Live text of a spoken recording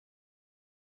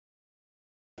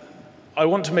I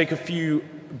want to make a few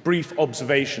brief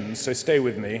observations, so stay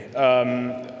with me,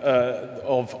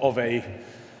 of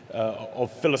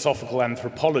philosophical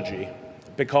anthropology,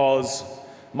 because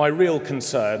my real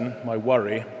concern, my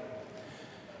worry,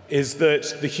 is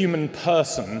that the human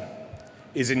person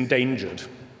is endangered.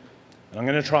 And I'm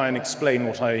going to try and explain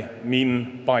what I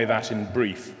mean by that in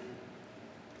brief.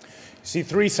 You see,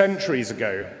 3 centuries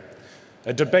ago,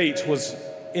 a debate was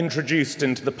introduced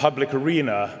into the public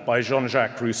arena by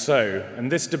Jean-Jacques Rousseau, and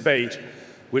this debate,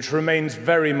 which remains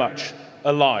very much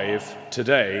alive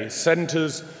today,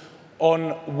 centers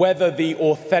on whether the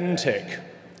authentic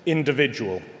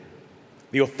individual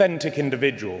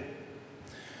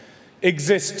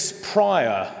exists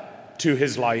prior to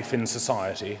his life in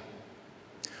society,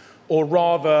 or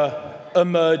rather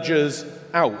emerges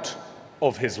out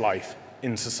of his life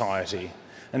in society.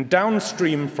 And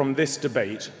downstream from this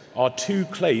debate are 2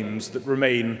 claims that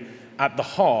remain at the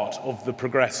heart of the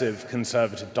progressive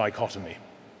conservative dichotomy.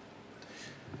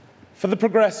 For the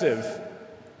progressive,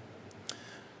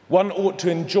 one ought to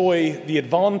enjoy the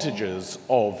advantages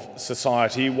of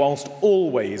society whilst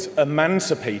always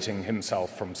emancipating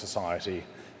himself from society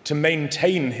to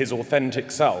maintain his authentic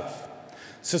self.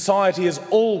 Society is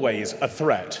always a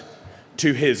threat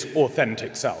to his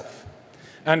authentic self,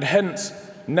 and hence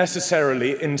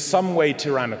necessarily in some way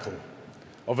tyrannical,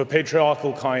 of a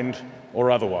patriarchal kind or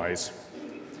otherwise.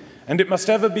 And it must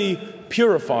ever be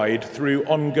purified through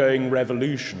ongoing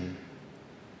revolution.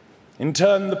 In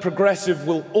turn, the progressive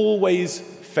will always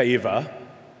favor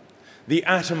the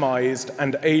atomized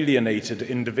and alienated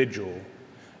individual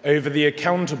over the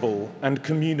accountable and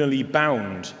communally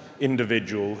bound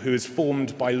individual who is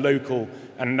formed by local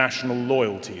and national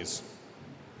loyalties.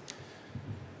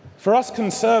 For us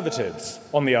conservatives,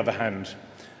 on the other hand,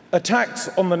 attacks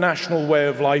on the national way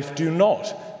of life do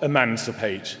not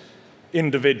emancipate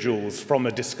individuals from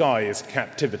a disguised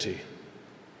captivity.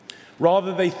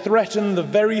 Rather, they threaten the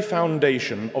very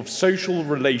foundation of social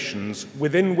relations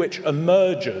within which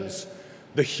emerges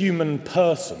the human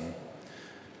person,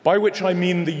 by which I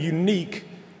mean the unique,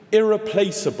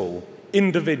 irreplaceable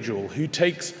individual who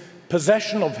takes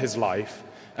possession of his life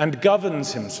and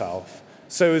governs himself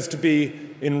so as to be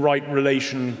in right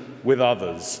relation with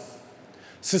others.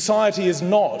 Society is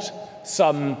not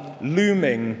some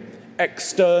looming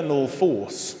external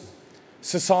force.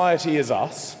 Society is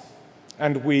us,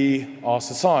 and we are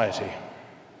society.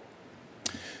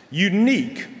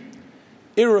 Unique,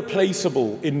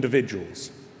 irreplaceable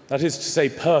individuals, that is to say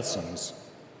persons,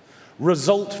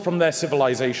 result from their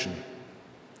civilization.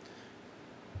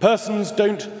 Persons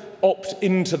don't opt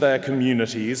into their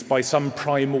communities by some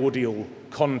primordial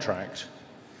contract.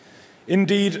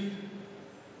 Indeed,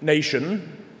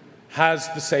 nation has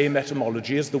the same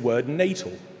etymology as the word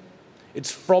natal.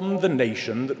 It's from the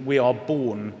nation that we are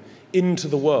born into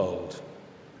the world.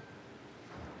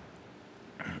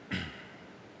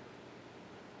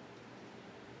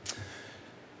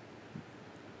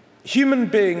 Human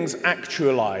beings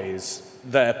actualize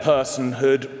their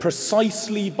personhood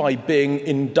precisely by being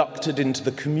inducted into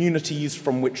the communities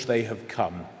from which they have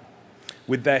come,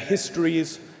 with their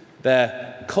histories,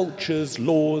 their cultures,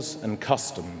 laws, and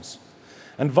customs.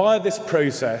 And via this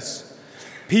process,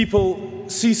 people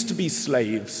cease to be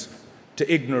slaves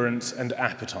to ignorance and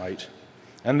appetite,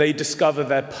 and they discover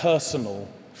their personal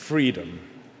freedom.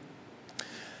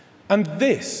 And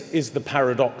this is the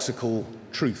paradoxical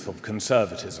truth of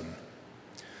conservatism.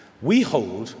 We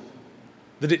hold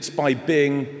that it's by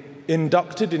being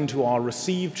inducted into our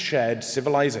received shared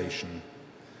civilization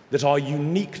that our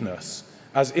uniqueness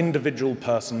as individual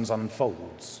persons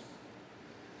unfolds.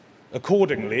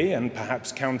 Accordingly, and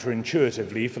perhaps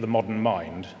counterintuitively for the modern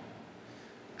mind,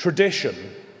 tradition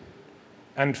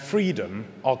and freedom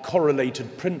are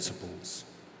correlated principles.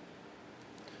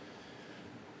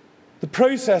 The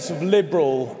process of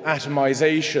liberal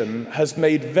atomization has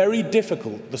made very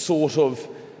difficult the sort of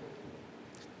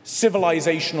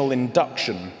civilizational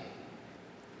induction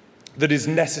that is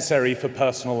necessary for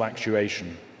personal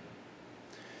actuation.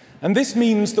 And this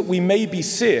means that we may be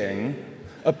seeing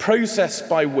a process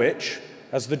by which,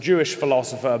 as the Jewish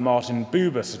philosopher Martin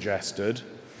Buber suggested,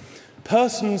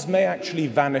 persons may actually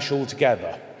vanish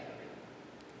altogether.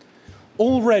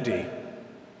 Already,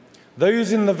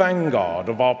 those in the vanguard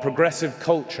of our progressive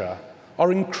culture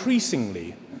are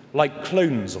increasingly like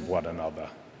clones of one another.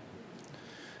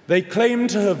 They claim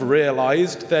to have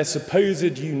realized their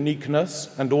supposed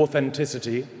uniqueness and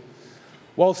authenticity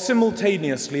while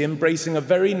simultaneously embracing a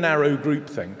very narrow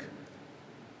groupthink,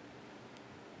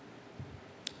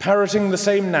 parroting the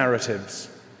same narratives,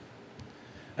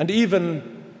 and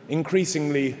even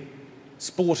increasingly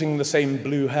sporting the same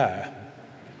blue hair.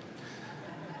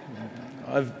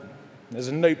 There's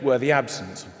a noteworthy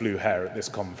absence of blue hair at this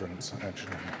conference,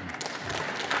 actually.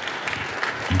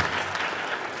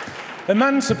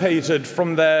 Emancipated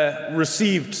from their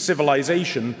received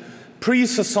civilization,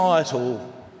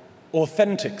 pre-societal,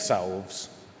 authentic selves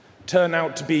turn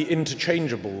out to be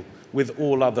interchangeable with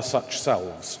all other such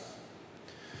selves.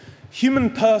 Human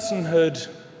personhood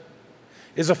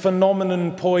is a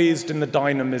phenomenon poised in the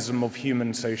dynamism of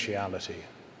human sociality.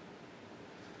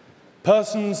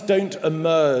 Persons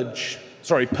emerge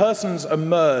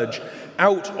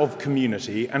out of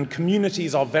community, and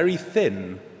communities are very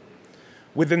thin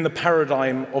within the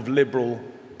paradigm of liberal,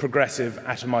 progressive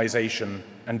atomization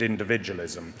and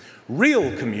individualism.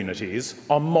 Real communities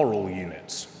are moral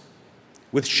units,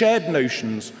 with shared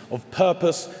notions of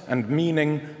purpose and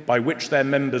meaning by which their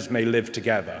members may live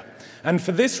together. And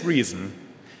for this reason,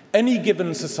 any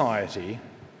given society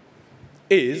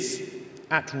is,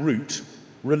 at root,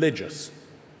 religious.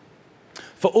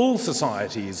 For all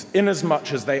societies,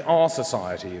 inasmuch as they are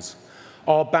societies,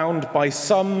 are bound by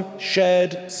some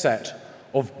shared set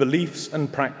of beliefs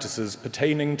and practices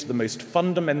pertaining to the most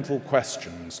fundamental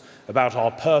questions about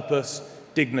our purpose,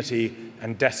 dignity,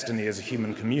 and destiny as a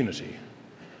human community.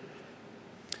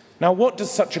 Now, what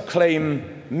does such a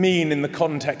claim mean in the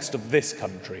context of this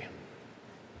country?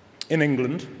 In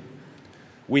England,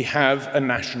 we have a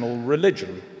national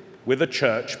religion with a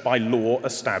church by law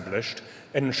established,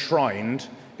 enshrined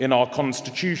in our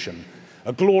constitution,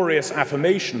 a glorious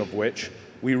affirmation of which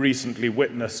we recently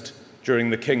witnessed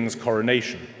during the King's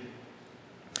coronation.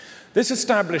 This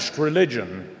established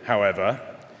religion, however,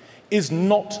 is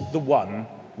not the one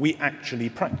we actually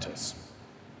practice.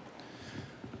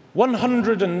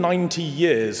 190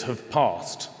 years have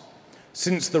passed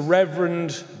since the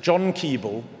Reverend John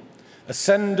Keble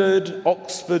ascended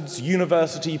Oxford's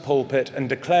university pulpit and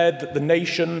declared that the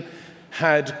nation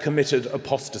had committed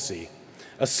apostasy,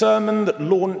 a sermon that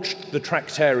launched the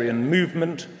Tractarian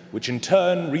movement, which in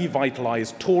turn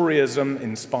revitalized Toryism,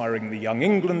 inspiring the Young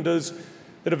Englanders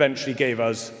that eventually gave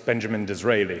us Benjamin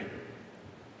Disraeli.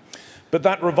 But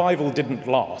that revival didn't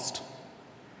last.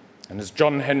 And as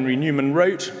John Henry Newman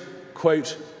wrote,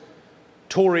 quote,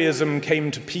 "Toryism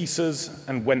came to pieces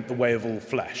and went the way of all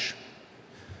flesh."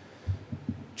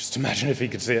 Just imagine if he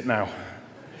could see it now.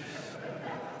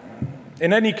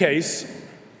 In any case,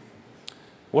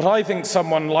 what I think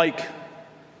someone like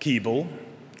Keble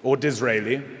or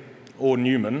Disraeli or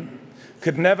Newman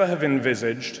could never have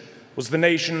envisaged was the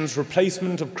nation's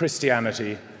replacement of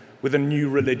Christianity with a new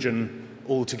religion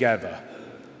altogether.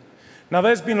 Now,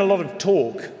 there's been a lot of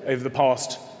talk over the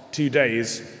past 2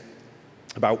 days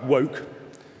about woke,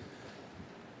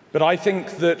 but I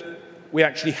think that we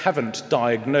actually haven't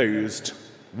diagnosed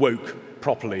woke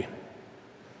properly.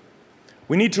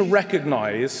 We need to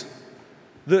recognize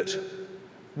that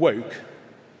woke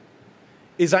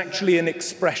is actually an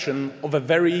expression of a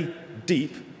very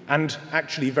deep and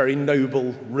actually very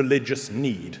noble religious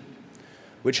need,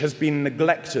 which has been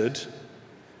neglected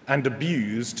and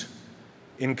abused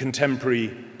in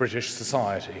contemporary British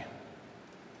society.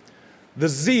 The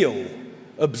zeal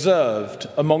observed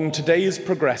among today's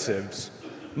progressives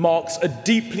marks a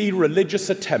deeply religious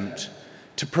attempt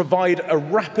to provide a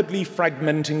rapidly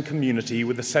fragmenting community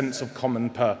with a sense of common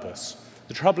purpose.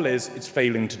 The trouble is, it's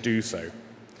failing to do so.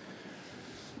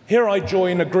 Here I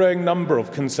join a growing number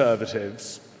of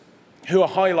conservatives who are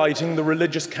highlighting the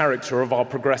religious character of our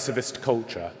progressivist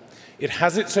culture. It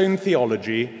has its own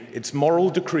theology, its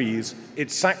moral decrees,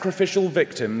 its sacrificial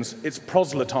victims, its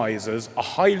proselytizers, a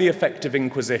highly effective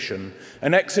inquisition,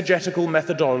 an exegetical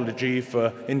methodology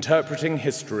for interpreting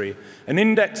history, an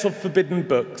index of forbidden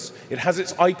books. It has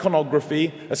its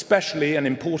iconography, especially and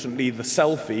importantly the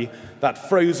selfie, that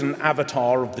frozen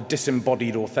avatar of the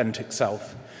disembodied authentic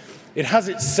self. It has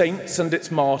its saints and its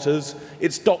martyrs,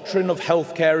 its doctrine of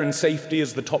healthcare and safety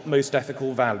as the topmost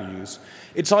ethical values,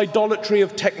 its idolatry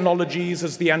of technologies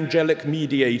as the angelic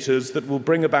mediators that will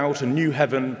bring about a new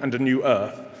heaven and a new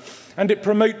earth, and it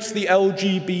promotes the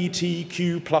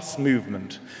LGBTQ+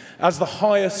 movement as the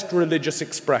highest religious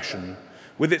expression,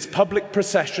 with its public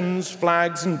processions,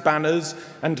 flags and banners,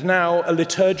 and now a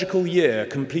liturgical year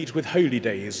complete with holy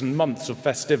days and months of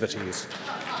festivities.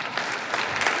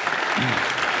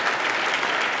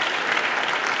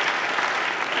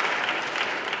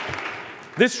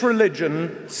 This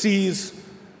religion sees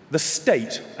the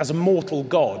state as a mortal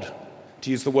god, to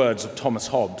use the words of Thomas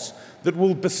Hobbes, that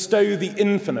will bestow the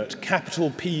infinite,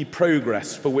 capital P,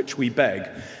 progress for which we beg,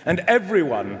 and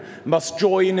everyone must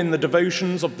join in the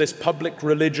devotions of this public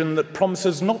religion that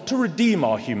promises not to redeem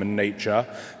our human nature,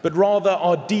 but rather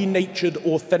our denatured,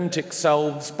 authentic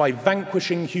selves by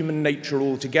vanquishing human nature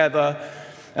altogether,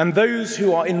 and those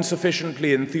who are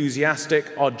insufficiently enthusiastic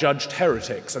are judged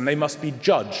heretics, and they must be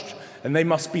judged, and they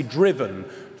must be driven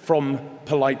from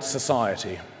polite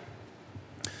society.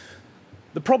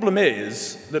 The problem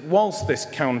is that whilst this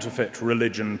counterfeit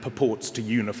religion purports to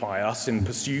unify us in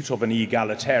pursuit of an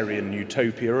egalitarian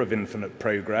utopia of infinite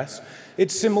progress, it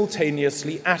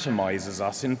simultaneously atomizes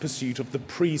us in pursuit of the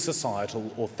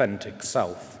pre-societal authentic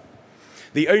self,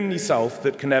 the only self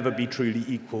that can ever be truly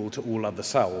equal to all other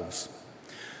selves.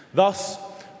 Thus,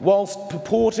 whilst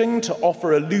purporting to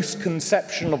offer a loose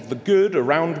conception of the good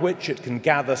around which it can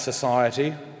gather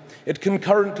society, it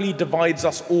concurrently divides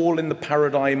us all in the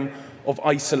paradigm of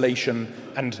isolation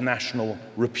and national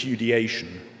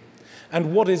repudiation.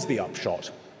 And what is the upshot?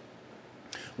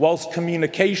 Whilst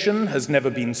communication has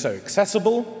never been so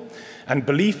accessible, and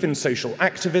belief in social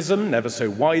activism never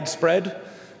so widespread,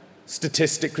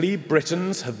 statistically,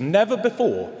 Britons have never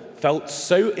before felt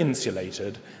so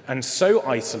insulated and so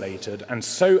isolated and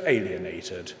so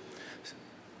alienated.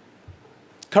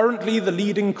 Currently, the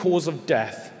leading cause of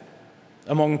death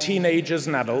among teenagers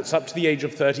and adults up to the age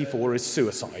of 34 is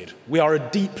suicide. We are a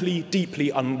deeply,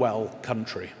 deeply unwell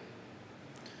country.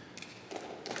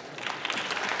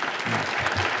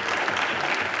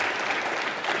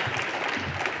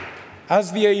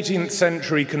 As the 18th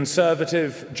century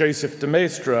conservative Joseph de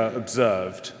Maistre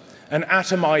observed, an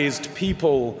atomized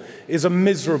people is a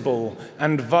miserable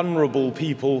and vulnerable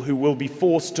people who will be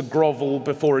forced to grovel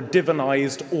before a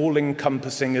divinized,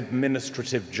 all-encompassing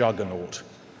administrative juggernaut.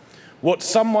 What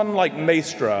someone like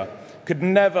Maistre could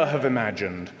never have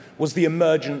imagined was the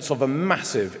emergence of a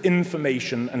massive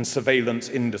information and surveillance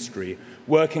industry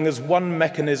working as one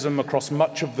mechanism across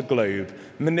much of the globe,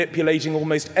 manipulating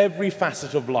almost every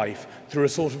facet of life through a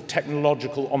sort of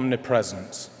technological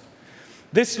omnipresence.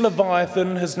 This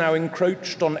Leviathan has now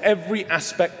encroached on every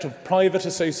aspect of private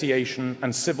association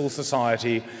and civil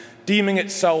society, deeming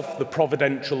itself the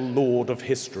providential lord of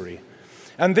history.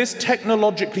 And this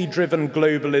technologically driven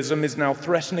globalism is now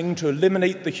threatening to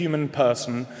eliminate the human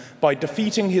person by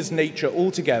defeating his nature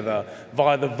altogether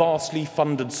via the vastly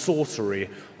funded sorcery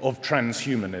of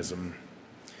transhumanism.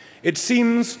 It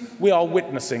seems we are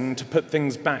witnessing, to put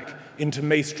things back into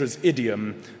Maistre's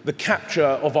idiom, the capture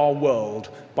of our world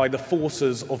by the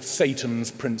forces of Satan's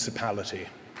principality.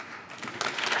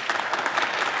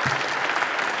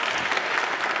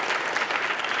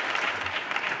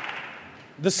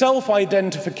 The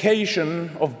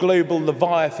self-identification of global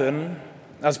Leviathan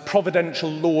as providential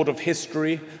lord of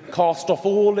history cast off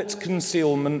all its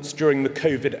concealments during the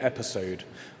COVID episode,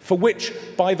 for which,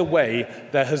 by the way,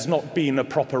 there has not been a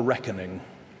proper reckoning.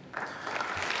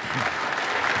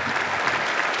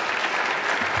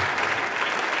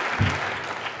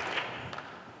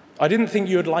 I didn't think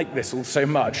you would like this all so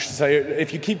much, so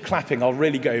if you keep clapping, I'll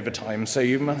really go over time, so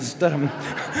you must... I'm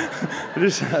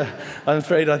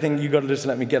afraid I think you've got to just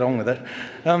let me get on with it.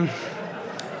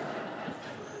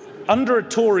 Under a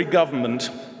Tory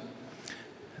government,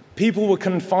 people were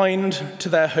confined to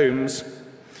their homes,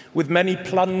 with many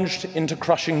plunged into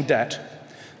crushing debt.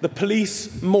 The police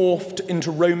morphed into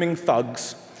roaming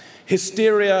thugs.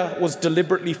 Hysteria was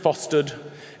deliberately fostered.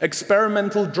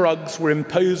 Experimental drugs were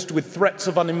imposed with threats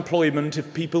of unemployment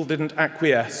if people didn't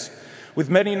acquiesce, with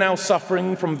many now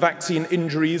suffering from vaccine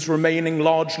injuries remaining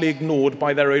largely ignored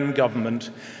by their own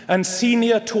government, and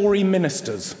senior Tory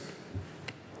ministers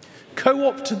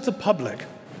co-opted the public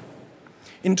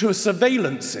into a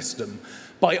surveillance system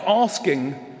by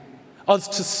asking us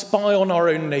to spy on our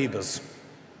own neighbours.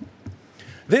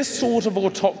 This sort of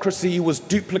autocracy was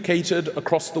duplicated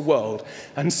across the world,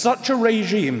 and such a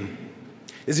regime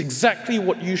is exactly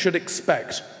what you should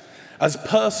expect as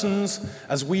persons,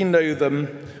 as we know them,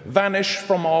 vanish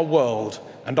from our world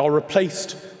and are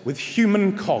replaced with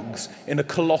human cogs in a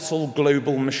colossal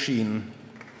global machine.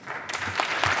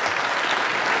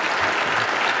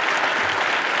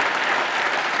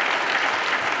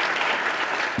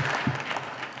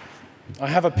 I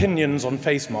have opinions on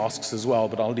face masks as well,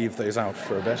 but I'll leave those out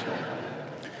for a bit.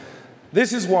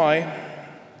 This is why,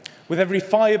 with every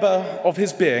fibre of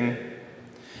his being,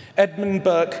 Edmund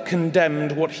Burke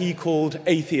condemned what he called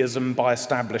atheism by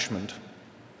establishment,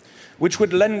 which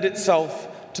would lend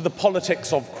itself to the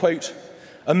politics of, quote,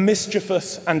 a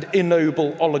mischievous and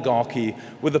ignoble oligarchy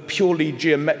with a purely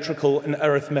geometrical and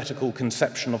arithmetical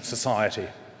conception of society.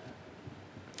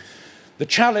 The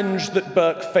challenge that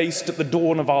Burke faced at the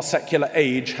dawn of our secular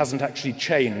age hasn't actually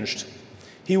changed.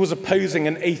 He was opposing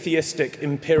an atheistic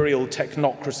imperial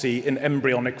technocracy in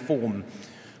embryonic form.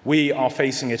 We are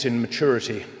facing it in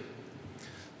maturity.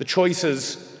 The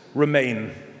choices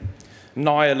remain: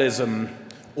 nihilism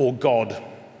or God.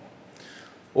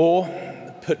 Or,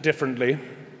 put differently,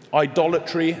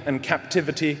 idolatry and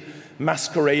captivity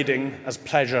masquerading as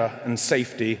pleasure and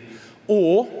safety,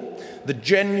 or the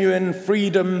genuine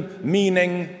freedom,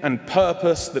 meaning, and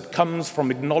purpose that comes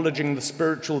from acknowledging the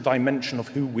spiritual dimension of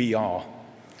who we are.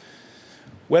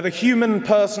 Whether human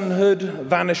personhood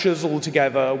vanishes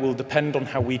altogether will depend on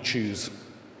how we choose.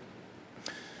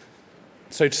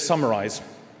 So to summarize,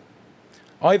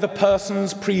 either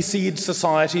persons precede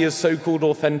society as so-called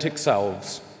authentic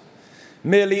selves,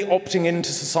 merely opting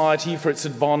into society for its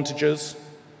advantages,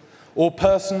 or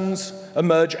persons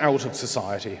emerge out of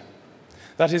society.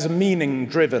 That is a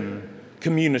meaning-driven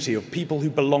community of people who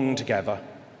belong together,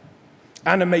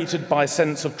 animated by a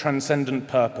sense of transcendent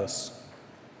purpose.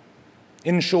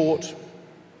 In short,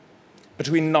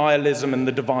 between nihilism and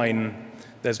the divine,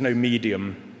 there's no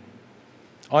medium.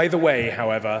 Either way,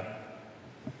 however,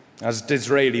 as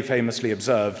Disraeli famously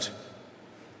observed,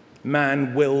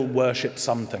 man will worship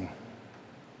something.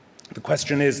 The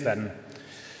question is then,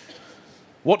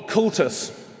 what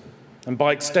cultus, and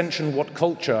by extension, what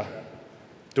culture,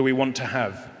 do we want to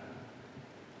have?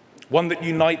 One that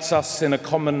unites us in a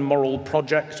common moral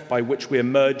project by which we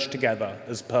emerge together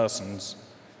as persons,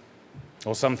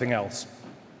 or something else?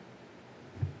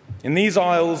 In these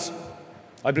isles,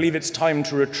 I believe it's time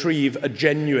to retrieve a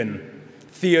genuine,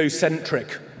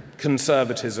 theocentric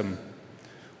conservatism,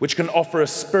 which can offer a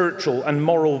spiritual and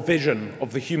moral vision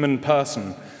of the human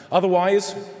person.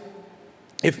 Otherwise,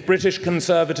 if British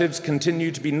conservatives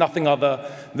continue to be nothing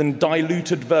other than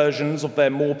diluted versions of their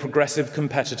more progressive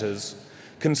competitors,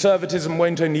 conservatism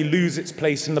won't only lose its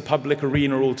place in the public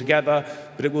arena altogether,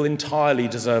 but it will entirely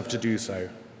deserve to do so.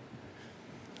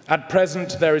 At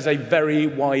present, there is a very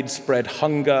widespread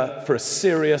hunger for a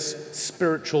serious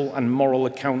spiritual and moral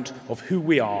account of who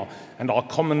we are and our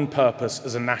common purpose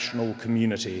as a national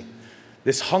community.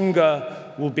 This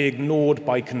hunger will be ignored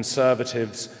by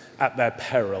conservatives at their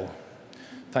peril.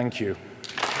 Thank you.